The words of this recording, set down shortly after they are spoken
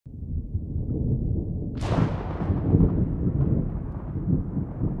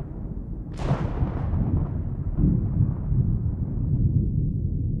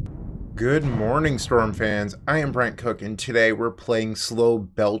Good morning, Storm fans. I am Bryant Cook, and today we're playing Slow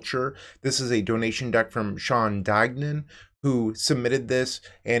Belcher. This is a donation deck from Sean Dagnan, who submitted this,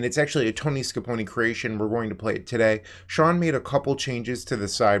 and it's actually a TonyScapone's creation. We're going to play it today. Sean made a couple changes to the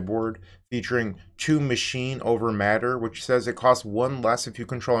sideboard, featuring 2 Machine over Matter, which says it costs 1 less if you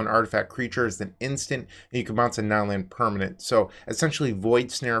control an artifact creature as an instant, and you can bounce a non-land permanent. So, essentially Void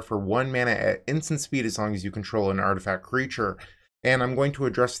Snare for 1 mana at instant speed as long as you control an artifact creature. And I'm going to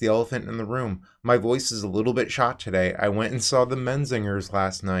address the elephant in the room. My voice is a little bit shot today. I went and saw the Menzingers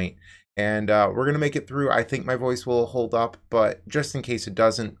last night, and we're going to make it through. I think my voice will hold up, but just in case it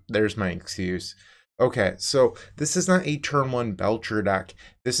doesn't, there's my excuse. Okay, so this is not a turn 1 Belcher deck.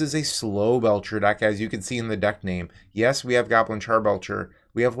 This is a slow Belcher deck, as you can see in the deck name. Yes, we have Goblin Charbelcher,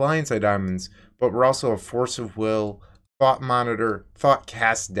 we have Lion's Eye Diamonds, but we're also a Force of Will, Thought Monitor,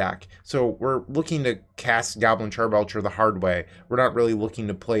 Thoughtcast deck. So we're looking to cast Goblin Charbelcher the hard way. We're not really looking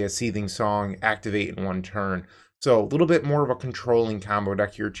to play a Seething Song, activate in 1 turn. So a little bit more of a controlling combo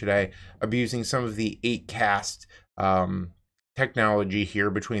deck here today, abusing some of the 8 cast technology here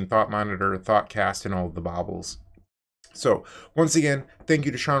between Thought Monitor, Thoughtcast, and all of the baubles. So, once again, thank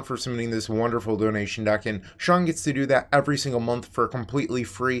you to Sean for submitting this wonderful donation deck, and Sean gets to do that every single month for completely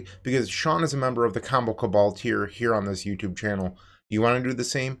free, because Sean is a member of the Combo Cabal tier here on this YouTube channel. You want to do the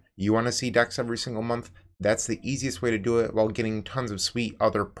same? You want to see decks every single month? That's the easiest way to do it while getting tons of sweet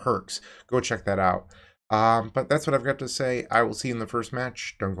other perks. Go check that out. But that's what I've got to say. I will see you in the first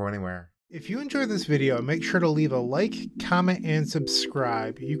match. Don't go anywhere. If you enjoyed this video, make sure to leave a like, comment, and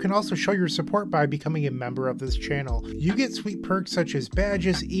subscribe. You can also show your support by becoming a member of this channel. You get sweet perks such as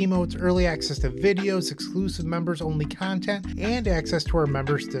badges, emotes, early access to videos, exclusive members-only content, and access to our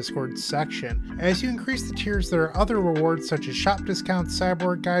members Discord section. As you increase the tiers, there are other rewards such as shop discounts,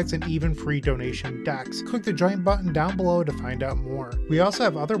 sideboard guides, and even free donation decks. Click the join button down below to find out more. We also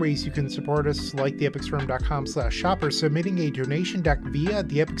have other ways you can support us, like theepicstorm.com/shop or submitting a donation deck via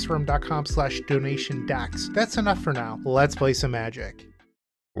theepicstorm.com/donation decks. That's enough for now. Let's play some Magic.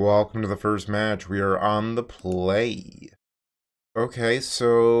 Welcome to the first match. We are on the play. Okay,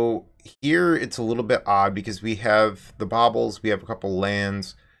 so here it's a little bit odd because we have the baubles, we have a couple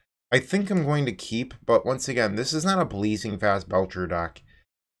lands. I think I'm going to keep, but once again, this is not a blazing fast Belcher deck.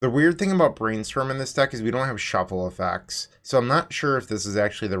 The weird thing about Brainstorm in this deck is we don't have shuffle effects, so I'm not sure if this is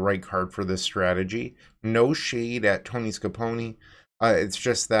actually the right card for this strategy. No shade at TonyScapone's. It's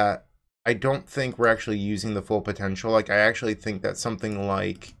just that I don't think we're actually using the full potential. Like, I actually think that something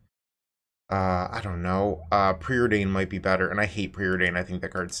like, I don't know, Preordain might be better. And I hate Preordain. I think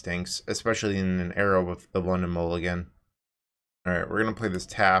that card stinks, especially in an era with the London Mulligan. Alright, we're going to play this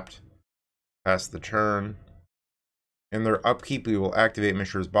tapped. Pass the turn. In their upkeep, we will activate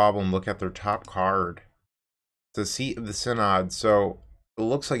Mishra's Bauble and look at their top card. It's the Seat of the Synod, so it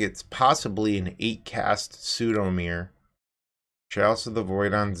looks like it's possibly an 8-cast Pseudomere. Chalice of the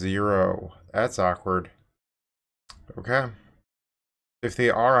Void on 0. That's awkward. Okay. If they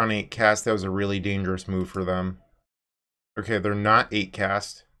are on 8 cast, that was a really dangerous move for them. Okay, they're not 8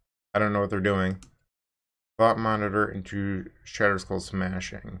 cast. I don't know what they're doing. Thought Monitor into Shatterskull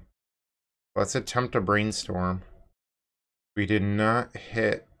Smashing. Let's attempt a Brainstorm. We did not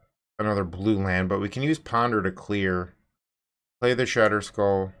hit another blue land, but we can use Ponder to clear. Play the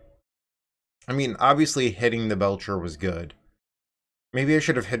Shatterskull. I mean, obviously hitting the Belcher was good. Maybe I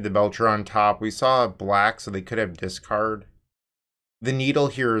should have hit the Belcher on top. We saw black, so they could have discard. The Needle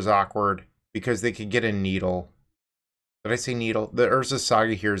here is awkward because they could get a Needle. Did I say Needle? The Urza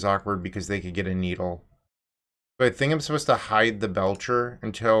Saga here is awkward because they could get a Needle. So I think I'm supposed to hide the Belcher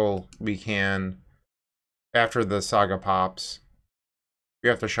until we can, after the Saga pops. We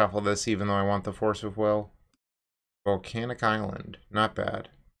have to shuffle this even though I want the Force of Will. Volcanic Island. Not bad.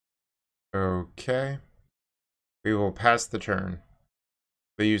 Okay. We will pass the turn.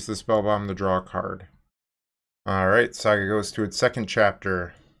 They use the Spellbomb to draw a card. Alright, Saga goes to its second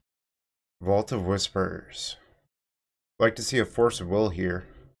chapter. Vault of Whispers. I'd like to see a Force of Will here.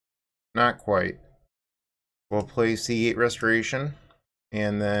 Not quite. We'll play C8 Restoration,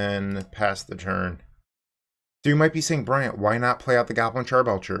 and then pass the turn. So you might be saying, Bryant, why not play out the Goblin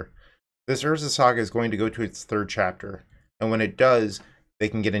Charbelcher? This Urza Saga is going to go to its 3rd chapter, and when it does, they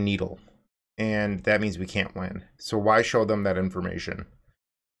can get a Needle. And that means we can't win. So why show them that information?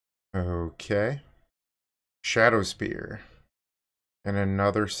 Okay. Shadow Spear. And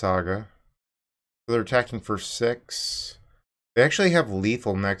another Saga. So they're attacking for 6. They actually have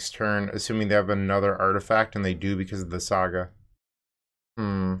lethal next turn, assuming they have another artifact, and they do because of the Saga.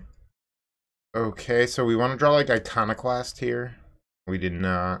 Okay, so we want to draw like Iconoclast here. We did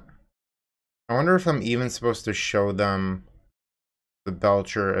not. I wonder if I'm even supposed to show them the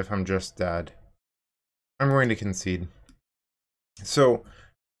Belcher if I'm just dead. I'm going to concede. So,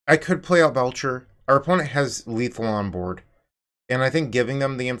 I could play out Belcher. Our opponent has lethal on board. And I think giving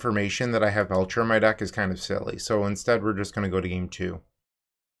them the information that I have Belcher in my deck is kind of silly. So instead, we're just going to go to game 2.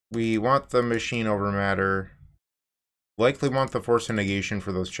 We want the Machine Over Matter. Likely want the Force of Negation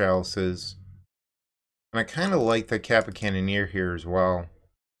for those Chalices. And I kind of like the Kappa Cannoneer here as well.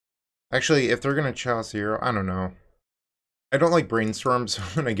 Actually, if they're going to Chalice Zero, I don't know. I don't like Brainstorm, so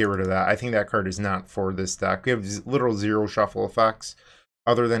I'm going to get rid of that. I think that card is not for this deck. We have literal 0 shuffle effects.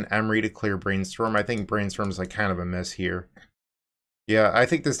 Other than Emry to clear Brainstorm. I think Brainstorm is like kind of a miss here. Yeah, I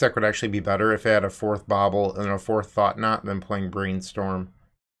think this deck would actually be better if it had a 4th Bauble and a 4th Thought Knot than playing Brainstorm.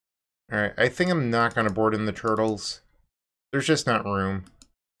 Alright, I think I'm not going to board in the Turtles. There's just not room.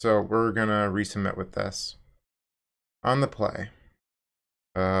 So we're going to resubmit with this. On the play.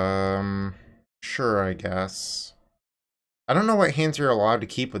 Sure, I guess. I don't know what hands you're allowed to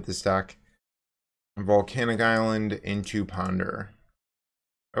keep with this deck. Volcanic Island into Ponder.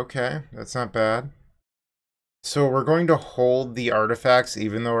 Okay, that's not bad. So we're going to hold the artifacts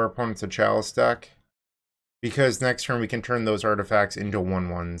even though our opponent's a Chalice deck. Because next turn we can turn those artifacts into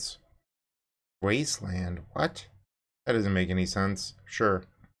 1/1s. Wasteland? What? That doesn't make any sense. Sure.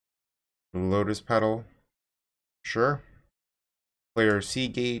 Lotus Petal. Sure. Play our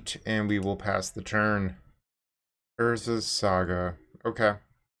Seagate and we will pass the turn. Urza's Saga. Okay.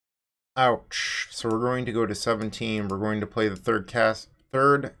 Ouch. So we're going to go to 17. We're going to play the Third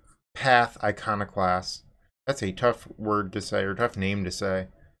Path Iconoclast. That's a tough word to say, or tough name to say.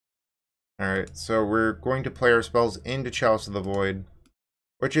 Alright, so we're going to play our spells into Chalice of the Void,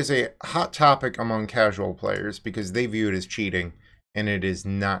 which is a hot topic among casual players because they view it as cheating, and it is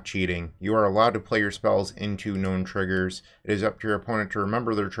not cheating. You are allowed to play your spells into known triggers. It is up to your opponent to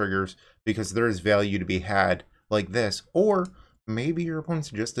remember their triggers because there is value to be had like this, or maybe your opponent's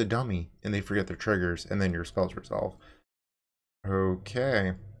just a dummy and they forget their triggers and then your spells resolve.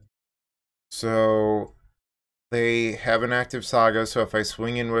 Okay. So they have an active Saga, so if I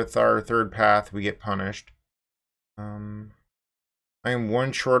swing in with our third path, we get punished. I am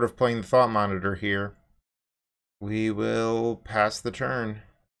 1 short of playing the Thought Monitor here. We will pass the turn.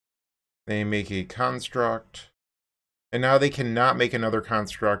 They make a construct. And now they cannot make another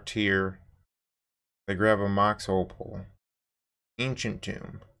construct here. They grab a Mox Opal. Ancient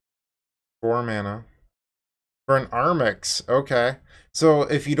Tomb. 4 mana. For an Armix, okay. So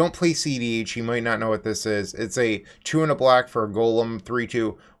if you don't play CDH, you might not know what this is. It's a 2 and a black for a Golem,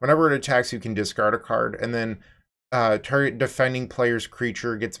 3/2. Whenever it attacks, you can discard a card, and then target defending player's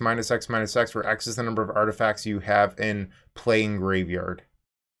creature gets -X/-X, where X is the number of artifacts you have in playing graveyard.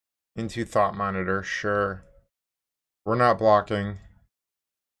 Into Thought Monitor, sure. We're not blocking.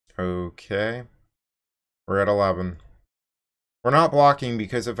 Okay. We're at 11. We're not blocking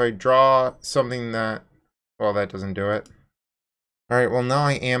because if I draw something that... well, that doesn't do it. Alright, well now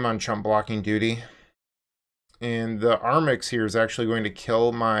I am on chump blocking duty. And the Armix here is actually going to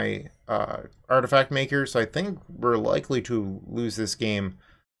kill my artifact maker, so I think we're likely to lose this game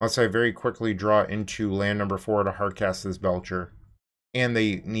unless I very quickly draw into land number 4 to hardcast this Belcher. And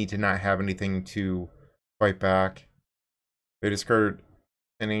they need to not have anything to fight back. They discarded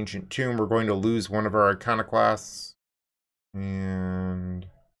an Ancient Tomb. We're going to lose one of our Iconoclasts. And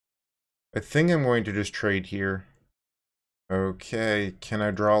I think I'm going to just trade here. Okay, can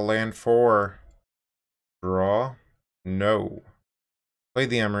I draw land 4? Draw? No. Play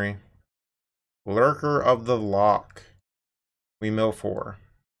the Emry. Lurker of the Loch. We mill 4.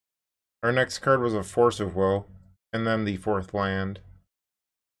 Our next card was a Force of Will, and then the 4th land.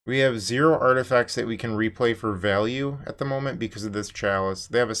 We have 0 artifacts that we can replay for value at the moment because of this Chalice.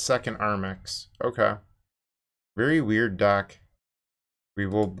 They have a second Armix. Okay. Very weird deck. We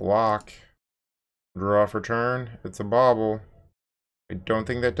will block. Draw for turn. It's a Bauble. I don't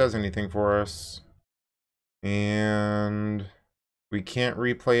think that does anything for us. And we can't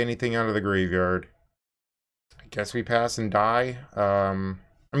replay anything out of the graveyard. I guess we pass and die. I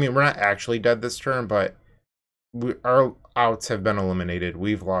mean, we're not actually dead this turn, but our outs have been eliminated.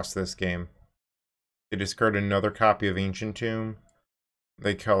 We've lost this game. They discard another copy of Ancient Tomb.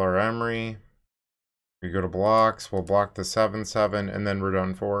 They kill our Emry. We go to blocks. We'll block the 7/7, and then we're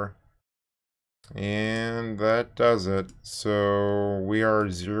done for. And that does it. So we are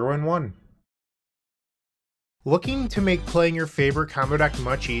 0-1. Looking to make playing your favorite combo deck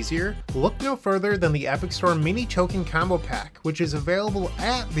much easier? Look no further than the Epic Storm Mini Token Combo Pack, which is available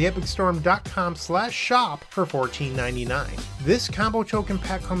at theepicstorm.com/shop for $14.99. This combo token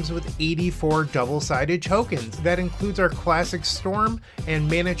pack comes with 84 double-sided tokens. That includes our classic Storm and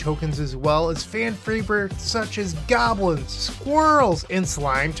mana tokens, as well as fan favorites such as Goblins, Squirrels, and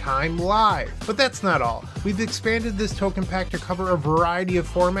Slime Time Live. But that's not all. We've expanded this token pack to cover a variety of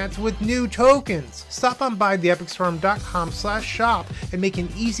formats with new tokens. Stop on by theepicstorm.com/shop and make an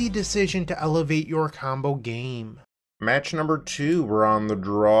easy decision to elevate your combo game. Match number 2, we're on the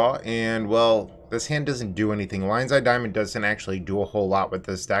draw, and well, this hand doesn't do anything. Lion's Eye Diamond doesn't actually do a whole lot with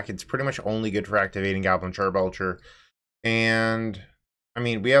this deck. It's pretty much only good for activating Goblin Charbelcher. And, I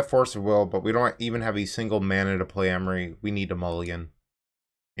mean, we have Force of Will, but we don't even have a single mana to play Emry. We need a mulligan.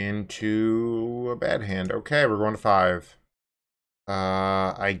 Into a bad hand. Okay, we're going to 5.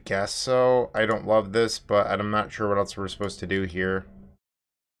 I guess so. I don't love this, but I'm not sure what else we're supposed to do here.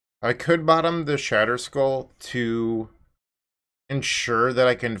 I could bottom the Shatter Skull to ensure that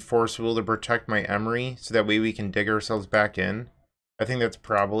I can Force Will to protect my Emry, so that way we can dig ourselves back in. I think that's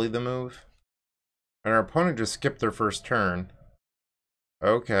probably the move. And our opponent just skipped their first turn.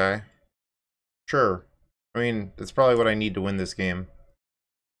 Okay. Sure. I mean, that's probably what I need to win this game.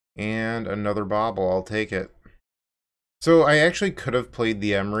 And another Bauble, I'll take it. So I actually could have played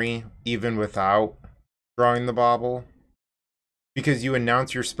the Emry even without drawing the Bauble, because you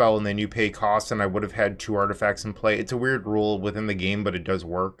announce your spell and then you pay costs, and I would have had 2 artifacts in play. It's a weird rule within the game, but it does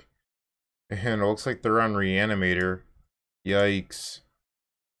work. And it looks like they're on Reanimator. Yikes.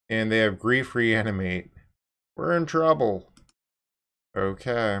 And they have Grief Reanimate. We're in trouble.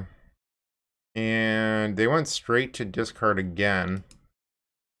 Okay. And they went straight to discard again.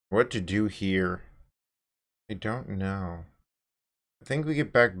 What to do here? I don't know. I think we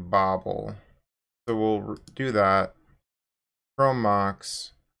get back Bauble. So we'll do that. Chrome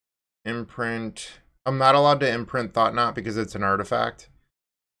Mox. Imprint. I'm not allowed to imprint Thought Knot because it's an artifact.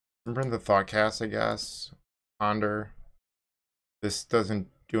 Imprint the Thoughtcast, I guess. Ponder. This doesn't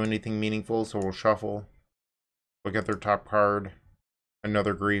do anything meaningful, so we'll shuffle. Look at their top card.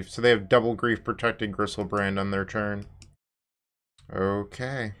 Another Grief. So they have double Grief protected Gristlebrand on their turn.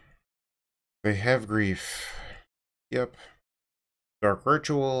 Okay. They have Grief. Yep. Dark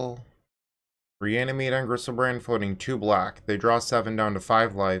Ritual. Reanimate on Gristlebrand, floating 2 black. They draw 7 down to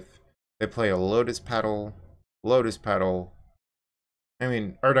 5 life. They play a Lotus Petal. Lotus Petal. I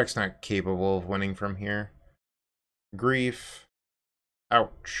mean, our deck's not capable of winning from here. Grief.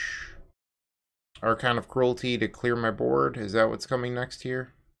 Ouch. Archon of Cruelty to clear my board. Is that what's coming next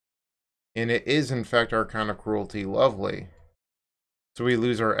here? And it is, in fact, Archon of Cruelty. Lovely. So we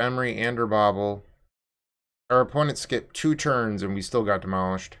lose our Emry and our Bauble. Our opponent skipped 2 turns and we still got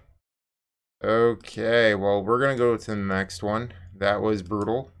demolished. Okay, well, we're going to go to the next one. That was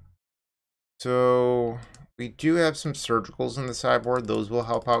brutal. So we do have some Surgicals in the sideboard. Those will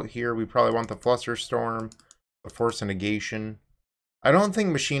help out here. We probably want the Flusterstorm, the Force of Negation. I don't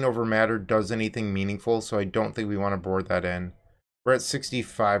think Machine Over Matter does anything meaningful, so I don't think we want to board that in. We're at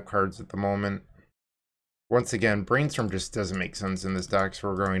 65 cards at the moment. Once again, Brainstorm just doesn't make sense in this deck, so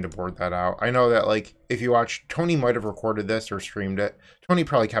we're going to board that out. I know that, like, if you watch, Tony might have recorded this or streamed it. Tony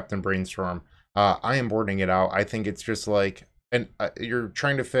probably kept in Brainstorm. I am boarding it out. I think it's just like, you're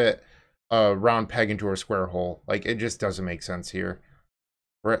trying to fit a round peg into a square hole. Like, it just doesn't make sense here.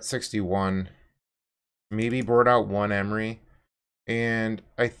 We're at 61. Maybe board out 1 Emry. And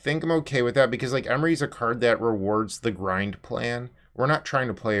I think I'm okay with that because, like, Emry's a card that rewards the grind plan. We're not trying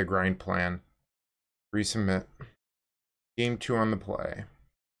to play a grind plan. Resubmit. Game 2 on the play.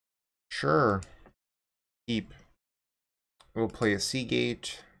 Sure. Keep. We'll play a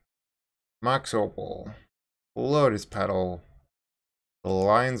Seagate. Mox Opal. Lotus Petal.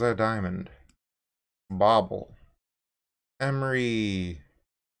 Lion's Eye Diamond. Bauble. Emry.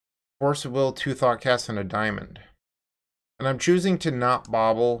 Force of Will, 2 Thoughtcasts, and a Diamond. And I'm choosing to not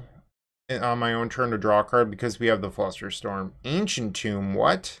Bauble on my own turn to draw a card because we have the Flusterstorm. Ancient Tomb,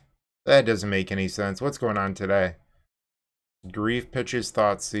 what? That doesn't make any sense. What's going on today? Grief pitches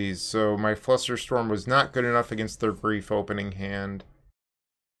Thoughtseize. So my Flusterstorm was not good enough against their Grief opening hand.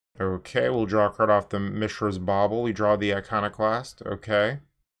 Okay, we'll draw a card off the Mishra's Bauble. We draw the Iconoclast. Okay.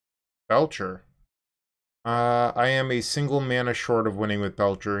 Belcher. I am a single mana short of winning with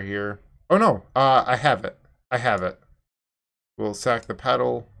Belcher here. Oh no, I have it. I have it. We'll sack the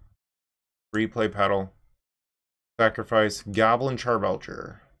Petal. Replay Petal. Sacrifice Goblin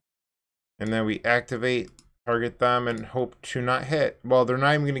Charbelcher. And then we activate, target them, and hope to not hit. Well, they're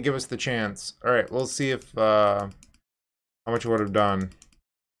not even going to give us the chance. Alright, we'll see if how much it would have done.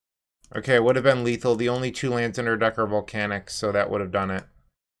 Okay, it would have been lethal. The only 2 lands in our deck are volcanic, so that would have done it.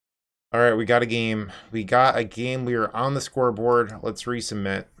 Alright, we got a game. We are on the scoreboard. Let's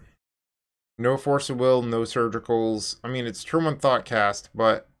resubmit. No Force of Will, no Surgicals. I mean, it's turn 1 Thoughtcast,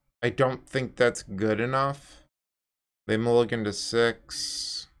 but I don't think that's good enough. They mulligan to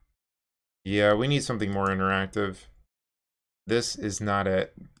 6. Yeah, we need something more interactive. This is not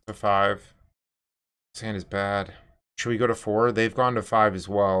it. To 5. This hand is bad. Should we go to 4? They've gone to 5 as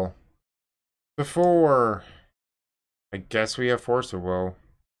well. To 4. I guess we have Force of Will.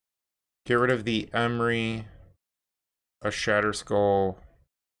 Get rid of the Emry, a Shatter Skull,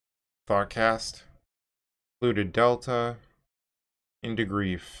 Thoughtcast, Polluted Delta, into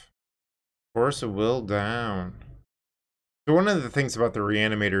Grief. Force of Will down. So one of the things about the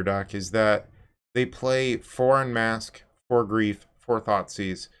Reanimator deck is that they play 4 Unmask, 4 Grief, 4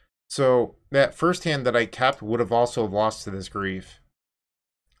 Thoughtseize. So that first hand that I kept would have also lost to this Grief.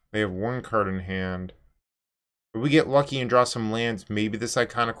 They have 1 card in hand. If we get lucky and draw some lands, maybe this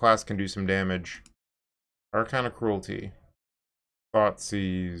Iconoclast can do some damage. Arcana Cruelty.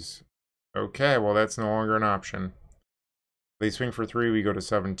 Thoughtseize. Okay, well that's no longer an option. They swing for 3, we go to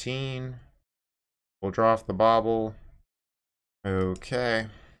 17. We'll draw off the Bauble. Okay.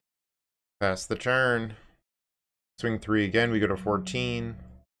 Pass the turn. Swing 3 again, we go to 14.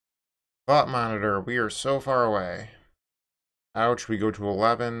 Thought Monitor, we are so far away. Ouch, we go to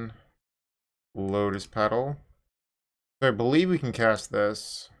 11. Lotus Petal. So I believe we can cast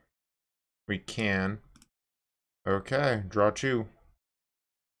this. We can. Okay, draw 2.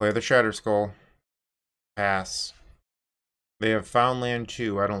 Play the Shatter Skull. Pass. They have found land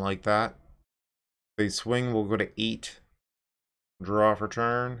 2. I don't like that. They swing, we'll go to 8. Draw for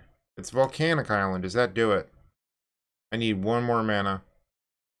turn. It's Volcanic Island. Does that do it? I need 1 more mana.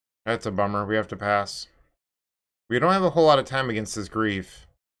 That's a bummer. We have to pass. We don't have a whole lot of time against this Grief.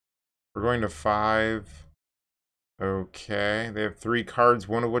 We're going to 5. Okay. They have 3 cards,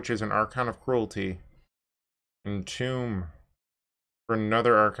 one of which is an Archon of Cruelty. Entomb. For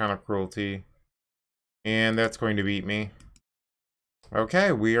another Archon of Cruelty. And that's going to beat me.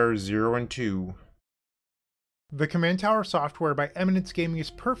 Okay, we are 0-2. The Command Tower software by Eminence Gaming is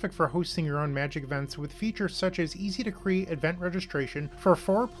perfect for hosting your own Magic events with features such as easy-to-create event registration for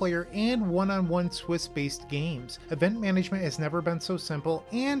 4-player and one-on-one Swiss-based games. Event management has never been so simple,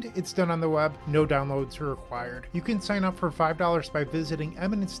 and it's done on the web, no downloads are required. You can sign up for $5 by visiting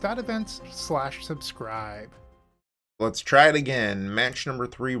eminence.events/subscribe. Let's try it again. Match number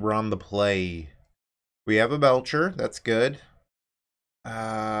 3, we're on the play. We have a Belcher, that's good.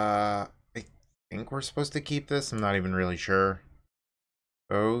 I think we're supposed to keep this. I'm not even really sure.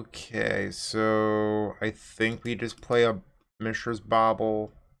 Okay, so I think we just play a Mishra's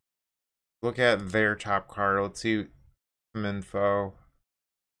Bauble. Look at their top card. Let's see some info.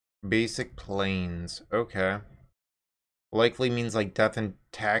 Basic Plains. Okay. Likely means like Death and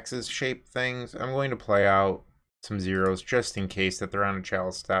Taxes shaped things. I'm going to play out some zeros just in case that they're on a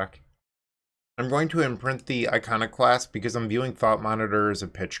Chalice deck. I'm going to imprint the Iconoclast because I'm viewing Thought Monitor as a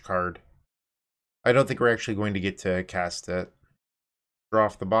pitch card. I don't think we're actually going to get to cast it. Draw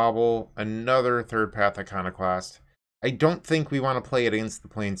off the Bauble. Another Third Path Iconoclast. I don't think we want to play it against the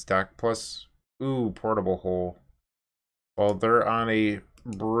Plains deck. Plus, ooh, Portable Hole. Well, they're on a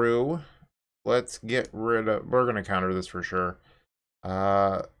Brew. Let's get rid of... We're going to counter this for sure.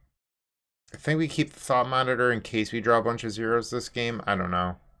 I think we keep the Thought Monitor in case we draw a bunch of zeros this game. I don't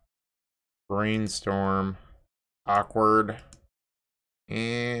know. Brainstorm. Awkward.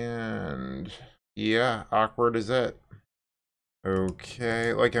 And... yeah, awkward is it.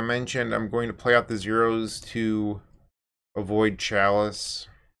 Okay, like I mentioned, I'm going to play out the zeros to avoid Chalice.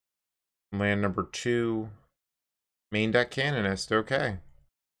 Land number 2. Main deck Canonist, okay.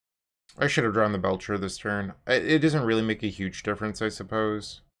 I should have drawn the Belcher this turn. It doesn't really make a huge difference, I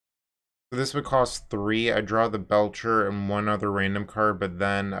suppose. So this would cost 3. I'd draw the Belcher and 1 other random card, but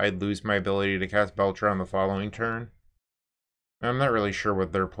then I'd lose my ability to cast Belcher on the following turn. I'm not really sure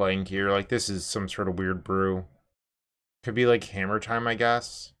what they're playing here. Like, this is some sort of weird brew. Could be like Hammertime, I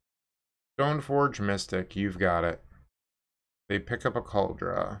guess. Stoneforge Mystic, you've got it. They pick up a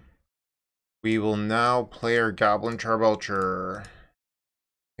Cauldron. We will now play our Goblin Charbelcher.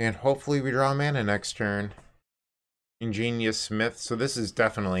 And hopefully we draw mana next turn. Ingenious Smith, so this is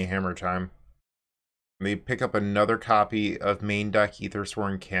definitely Hammertime. They pick up another copy of main deck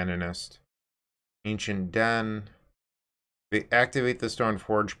Aethersworn Canonist. Ancient Den. They activate the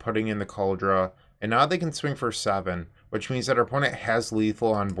Stoneforge, putting in the Cauldron, and now they can swing for 7, which means that our opponent has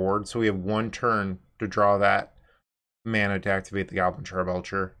lethal on board, so we have 1 turn to draw that mana to activate the Goblin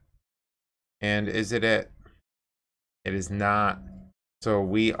Charbelcher. And is it it? It is not. So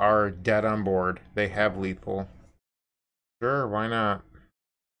we are dead on board. They have lethal. Sure, why not?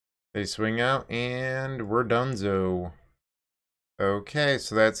 They swing out, and we're donezo. Okay,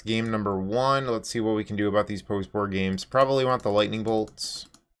 so that's game number 1. Let's see what we can do about these post-board games. Probably want the lightning bolts.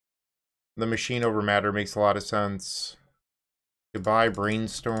 The machine over matter makes a lot of sense. Goodbye,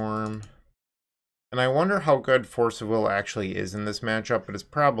 brainstorm. And I wonder how good Force of Will actually is in this matchup, but it's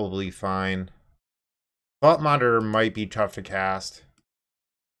probably fine. Thought Monitor might be tough to cast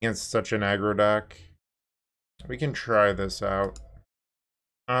against such an aggro deck. We can try this out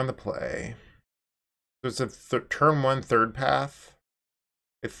on the play. So it's a turn 1 third path.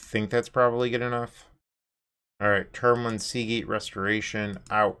 I think that's probably good enough. Alright, turn 1 Seagate Restoration.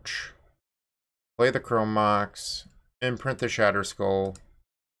 Ouch. Play the Chrome Mox. Imprint the Shatter Skull.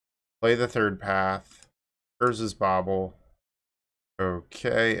 Play the third path. Urza's Bauble.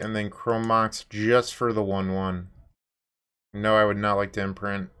 Okay, and then Chrome Mox just for the 1/1. No, I would not like to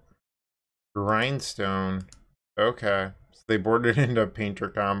imprint. Grindstone. Okay. So they boarded into a Painter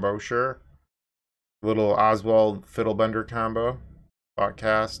combo, sure. Little Oswald Fiddlebender combo.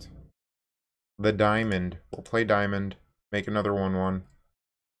 Thoughtcast. The Diamond. We'll play Diamond. Make another 1/1.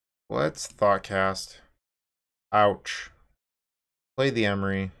 Let's Thoughtcast. Ouch. Play the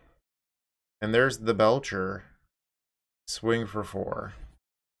Emry. And there's the Belcher. Swing for 4.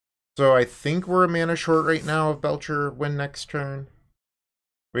 So I think we're a mana short right now if Belcher win next turn.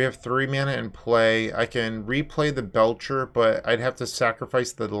 We have 3 mana in play. I can replay the Belcher, but I'd have to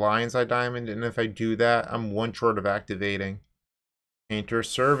sacrifice the Lion's Eye Diamond, and if I do that, I'm 1 short of activating. Painter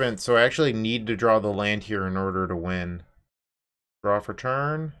Servant, so I actually need to draw the land here in order to win. Draw for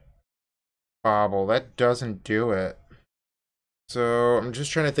turn. Bauble, that doesn't do it. So I'm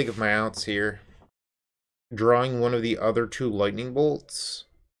just trying to think of my outs here. Drawing one of the other 2 lightning bolts.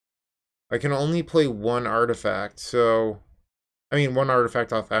 I can only play 1 artifact, so... I mean, 1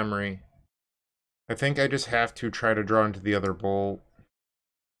 artifact off Emry. I think I just have to try to draw into the other bolt.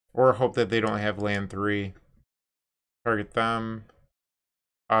 Or hope that they don't have land 3. Target them.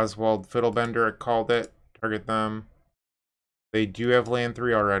 Oswald Fiddlebender, I called it. Target them. They do have land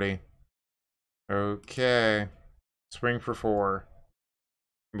 3 already. Okay. Swing for 4.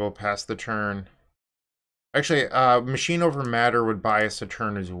 We'll pass the turn. Actually, Machine over Matter would buy us a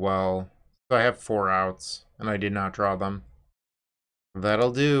turn as well. So I have 4 outs, and I did not draw them.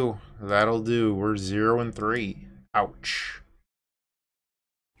 That'll do. That'll do. We're 0-3. Ouch.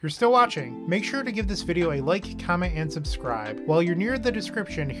 You're still watching. Make sure to give this video a like, comment, and subscribe. While you're near the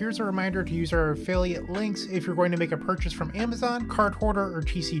description, here's a reminder to use our affiliate links if you're going to make a purchase from Amazon, Card Hoarder, or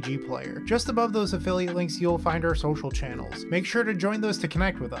TCG Player. Just above those affiliate links, you'll find our social channels. Make sure to join those to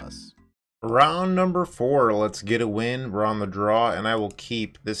connect with us. Round number 4. Let's get a win. We're on the draw, and I will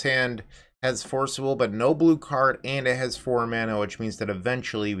keep. This hand has Forcible, but no blue card, and it has 4 mana, which means that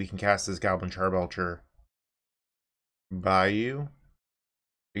eventually we can cast this Goblin Charbelcher. Bayou.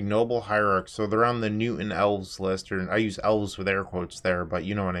 Ignoble Hierarch. So they're on the Newton Elves list, or I use Elves with air quotes there, but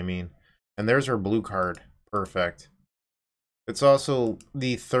you know what I mean. And there's our blue card. Perfect. It's also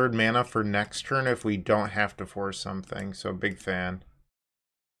the 3rd mana for next turn if we don't have to force something, so big fan.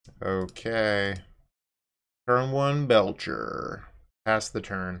 Okay. Turn 1 Belcher. Pass the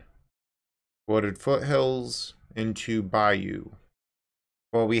turn. Wooded Foothills into Bayou.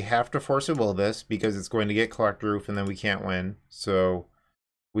 Well, we have to force a will this because it's going to get Collect Roof and then we can't win. So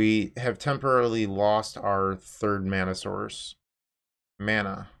we have temporarily lost our 3rd mana source.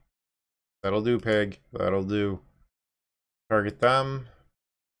 Mana. That'll do, pig. That'll do. Target them.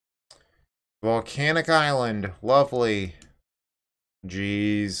 Volcanic Island. Lovely.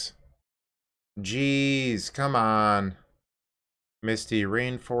 Jeez. Jeez. Come on. Misty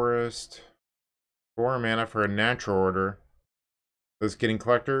Rainforest. 4 mana for a natural order. Was getting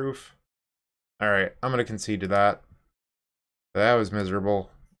Collector Roof? Alright, I'm going to concede to that. That was miserable.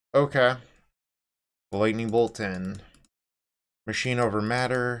 Okay. Lightning Bolt in. Machine over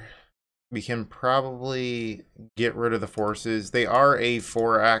Matter. We can probably get rid of the forces. They are a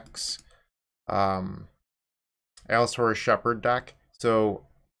 4x Allosaurus Shepherd deck, so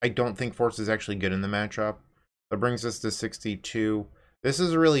I don't think Force is actually good in the matchup. That brings us to 62. This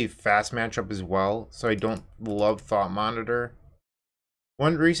is a really fast matchup as well, so I don't love Thought Monitor.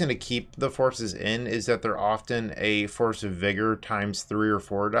 One reason to keep the forces in is that they're often a Force of Vigor times 3 or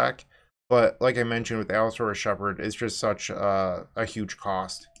 4 deck, but like I mentioned with Allosaurus Shepherd, it's just such a huge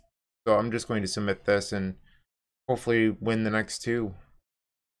cost. So I'm just going to submit this and hopefully win the next 2.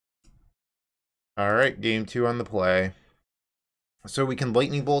 Alright, game 2 on the play. So we can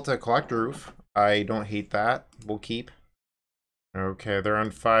Lightning Bolt a Collect Roof. I don't hate that. We'll keep. Okay, they're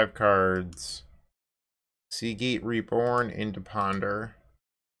on 5 cards. Seagate Reborn into Ponder.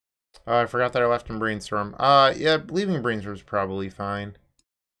 I forgot that I left in Brainstorm. Yeah, leaving Brainstorm is probably fine.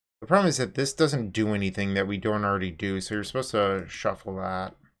 The problem is that this doesn't do anything that we don't already do, so you're supposed to shuffle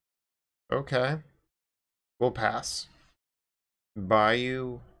that. Okay. We'll pass.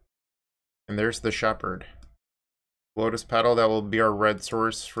 Bayou. And there's the Shepherd. Lotus Petal, that will be our red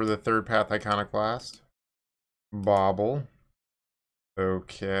source for the Third Path Iconoclast. Bauble.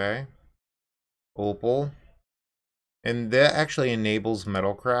 Okay. Opal. And that actually enables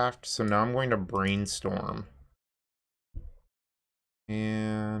Metalcraft, so now I'm going to Brainstorm.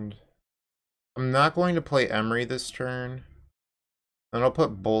 And I'm not going to play Emry this turn. Then I'll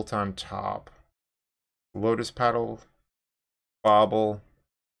put Bolt on top. Lotus Petal. Bauble.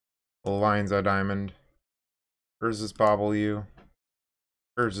 Lion's Eye Diamond. Urza's Bauble you.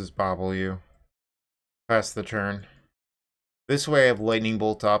 Urza's Bauble you. Pass the turn. This way I have Lightning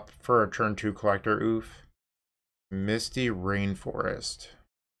Bolt up for a turn 2 collector oof. Misty Rainforest.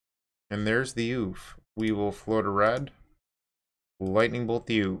 And there's the oof. We will float a red. Lightning Bolt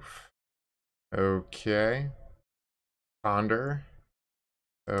the oof. Okay. Ponder.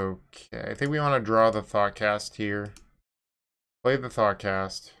 Okay. I think we want to draw the Thoughtcast here. Play the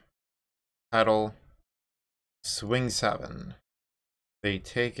Thoughtcast. Petal. Swing 7. They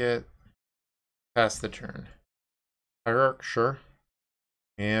take it. Pass the turn. Hierarch, sure.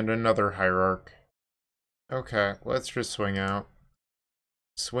 And another Hierarch. Okay, let's just swing out.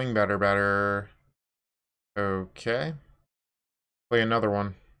 Swing better. Okay. Play another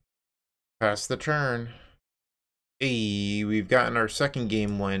one. Pass the turn. Hey, we've gotten our second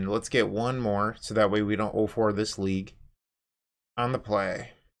game win. Let's get one more, so that way we don't 0-4 this league. On the play.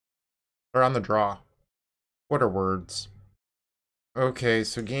 Or on the draw. What are words? Okay,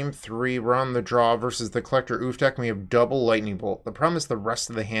 so game 3, we're on the draw versus the Collector Oof deck, and we have double Lightning Bolt. The problem is the rest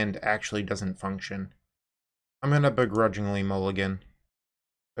of the hand actually doesn't function. I'm gonna begrudgingly mulligan.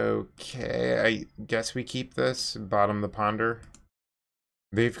 Okay, I guess we keep this. Bottom the Ponder.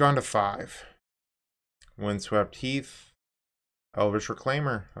 They've gone to 5. Windswept Heath. Elvish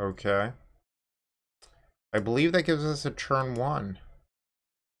Reclaimer. Okay. I believe that gives us a turn 1.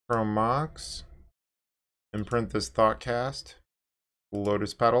 Chrome Mox. Imprint this Thoughtcast.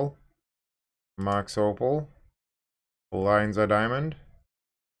 Lotus Petal. Mox Opal. Lion's Eye Diamond.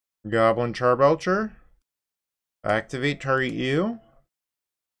 Goblin Charbelcher. Activate target you.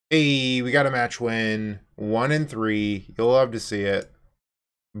 Hey, we got a match win. 1 and 3. You'll love to see it.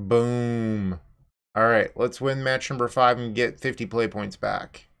 Boom. Alright, let's win match number 5 and get 50 play points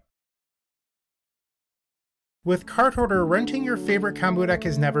back. With Card Hoarder, renting your favorite combo deck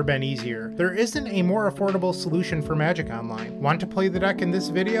has never been easier. There isn't a more affordable solution for Magic Online. Want to play the deck in this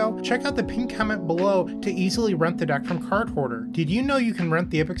video? Check out the pinned comment below to easily rent the deck from Card Hoarder. Did you know you can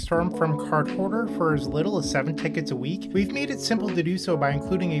rent the Epic Storm from Card Hoarder for as little as 7 tickets a week? We've made it simple to do so by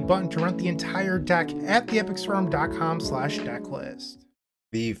including a button to rent the entire deck at theepicstorm.com/decklist.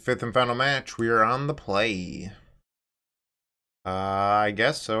 The 5th and final match, we are on the play. I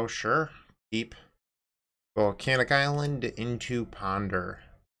guess so, sure. Keep. Volcanic Island into Ponder.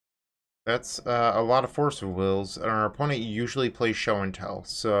 That's a lot of Force of Wills, and our opponent usually plays Show and Tell,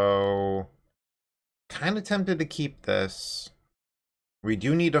 so kind of tempted to keep this. We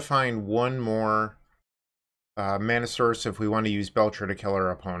do need to find one more mana source if we want to use Belcher to kill our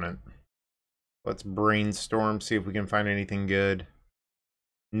opponent. Let's brainstorm, see if we can find anything good.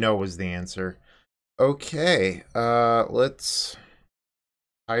 No was the answer. Okay, let's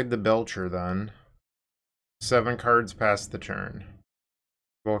hide the Belcher then. 7 cards past the turn.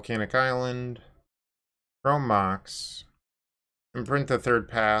 Volcanic Island, Chrome Mox, imprint the Third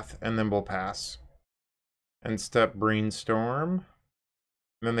Path, and then we'll pass. End step Brainstorm,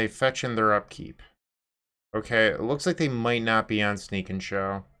 and then they fetch in their upkeep. Okay, it looks like they might not be on Sneak and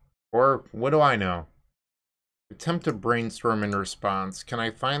Show. Or, what do I know? Attempt to Brainstorm in response. Can I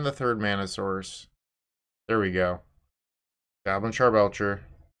find the 3rd mana source? There we go. Goblin Charbelcher.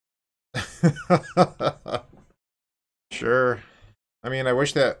 Sure. I mean, I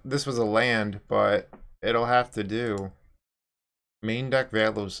wish that this was a land, but it'll have to do. Main deck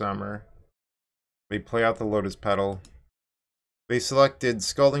Vallow Summer. They play out the Lotus Petal. They selected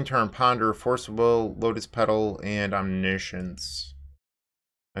Scalding Tarn, Ponder, Force of Will, Lotus Petal, and Omniscience.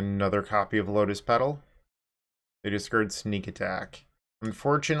 Another copy of Lotus Petal. They discard Sneak Attack.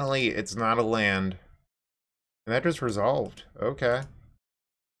 Unfortunately, it's not a land. And that just resolved. Okay.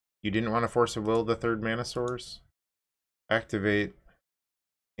 You didn't want to Force of Will the 3rd mana source? Activate.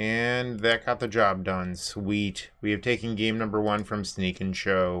 And that got the job done. Sweet. We have taken game number 1 from Sneak and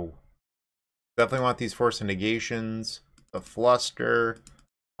Show. Definitely want these Force of Negations, the Fluster,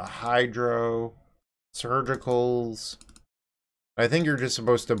 a Hydro, Surgicals. I think you're just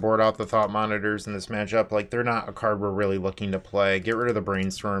supposed to board out the Thought Monitors in this matchup. Like, they're not a card we're really looking to play. Get rid of the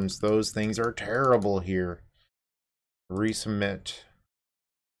Brainstorms. Those things are terrible here. Resubmit.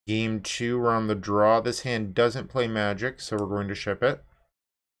 Game 2, we're on the draw. This hand doesn't play Magic, so we're going to ship it.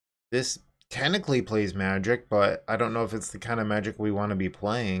 This technically plays Magic, but I don't know if it's the kind of Magic we want to be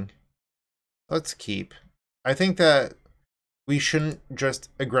playing. Let's keep. I think that we shouldn't just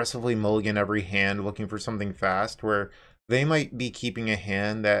aggressively mulligan every hand looking for something fast, where they might be keeping a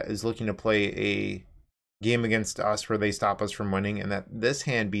hand that is looking to play a game against us where they stop us from winning, and that this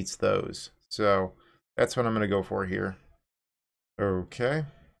hand beats those. So that's what I'm going to go for here. Okay.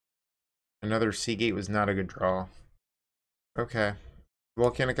 Another Seagate was not a good draw. Okay.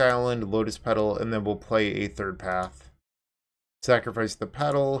 Volcanic Island, Lotus Petal, and then we'll play a Third Path. Sacrifice the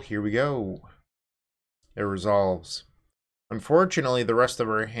Petal. Here we go. It resolves. Unfortunately, the rest of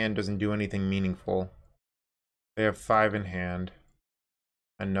our hand doesn't do anything meaningful. They have 5 in hand.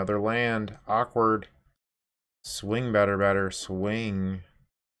 Another land. Awkward. Swing better. Swing.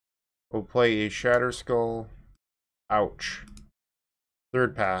 We'll play a Shatter Skull. Ouch.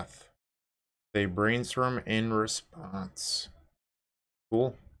 Third Path. They brainstorm in response.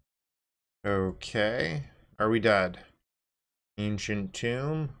 Cool. Okay. Are we dead? Ancient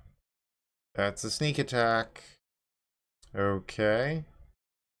Tomb. That's a sneak attack. Okay.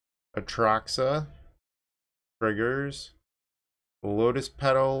 Atraxa. Triggers. Lotus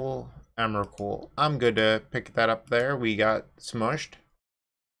Petal. Emrakul. I'm good to pick that up there. We got smushed.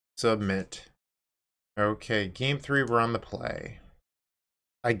 Submit. Okay. Game 3, we're on the play.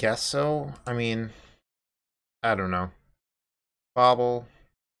 I guess so. I mean, I don't know. Bauble.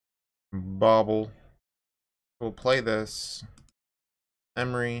 We'll play this.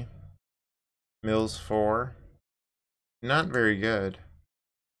 Emry. Mills 4. Not very good.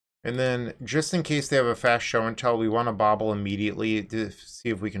 And then, just in case they have a fast show and tell, we want to Bauble immediately to see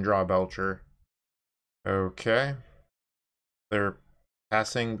if we can draw a Belcher. Okay. They're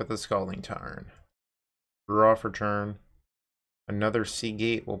passing, but the Scalding Tarn. Draw for turn. Another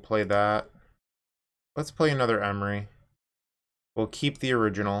Seagate, we'll play that. Let's play another Emry. We'll keep the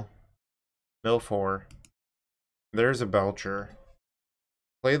original. Mill 4. There's a Belcher.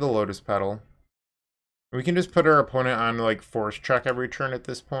 Play the Lotus Petal. We can just put our opponent on, like, force check every turn at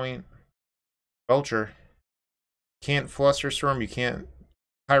this point. Belcher. Can't Flusterstorm, you can't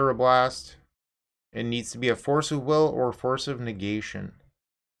Pyroblast. It needs to be a Force of Will or Force of Negation.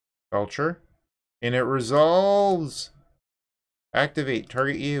 Belcher. And it resolves! Activate,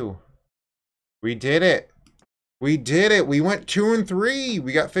 target you. We did it! We did it! We went 2 and 3!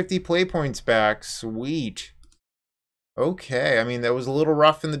 We got 50 play points back. Sweet. Okay, I mean, that was a little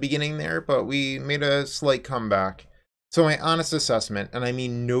rough in the beginning there, but we made a slight comeback. So my honest assessment, and I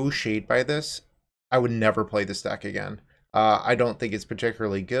mean no shade by this, I would never play this deck again. I don't think it's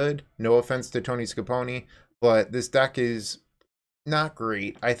particularly good. No offense to TonyScapone's, but this deck is not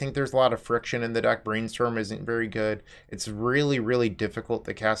great. I think there's a lot of friction in the deck. Brainstorm isn't very good. It's really, really difficult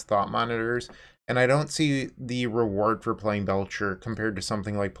to cast Thought Monitors, and I don't see the reward for playing Belcher compared to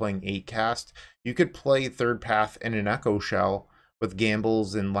something like playing 8-cast. You could play Third Path in an Echo Shell with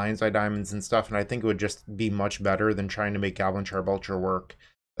Gambles and Lion's Eye Diamonds and stuff, and I think it would just be much better than trying to make Goblin Charbelcher work.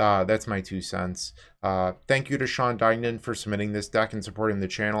 That's my 2 cents. Thank you to Sean Dignan for submitting this deck and supporting the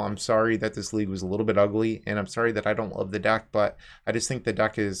channel. I'm sorry that this league was a little bit ugly, and I'm sorry that I don't love the deck, but I just think the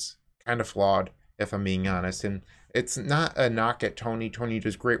deck is kind of flawed, if I'm being honest. And it's not a knock at Tony. Tony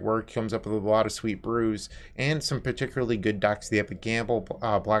does great work, comes up with a lot of sweet brews, and some particularly good decks. The Epic Gamble,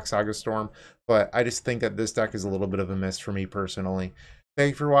 Black Saga Storm, but I just think that this deck is a little bit of a miss for me personally.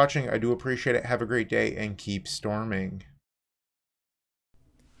 Thank you for watching. I do appreciate it. Have a great day, and keep storming.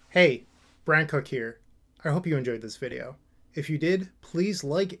 Hey, Bryant Cook here. I hope you enjoyed this video. If you did, please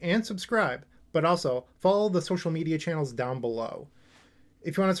like and subscribe, but also follow the social media channels down below.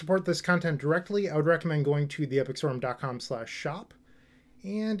 If you want to support this content directly, I would recommend going to theepicstorm.com/shop.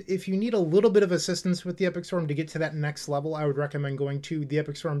 And if you need a little bit of assistance with the Epic Storm to get to that next level, I would recommend going to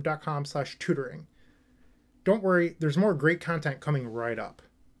theepicstorm.com/tutoring. Don't worry, there's more great content coming right up.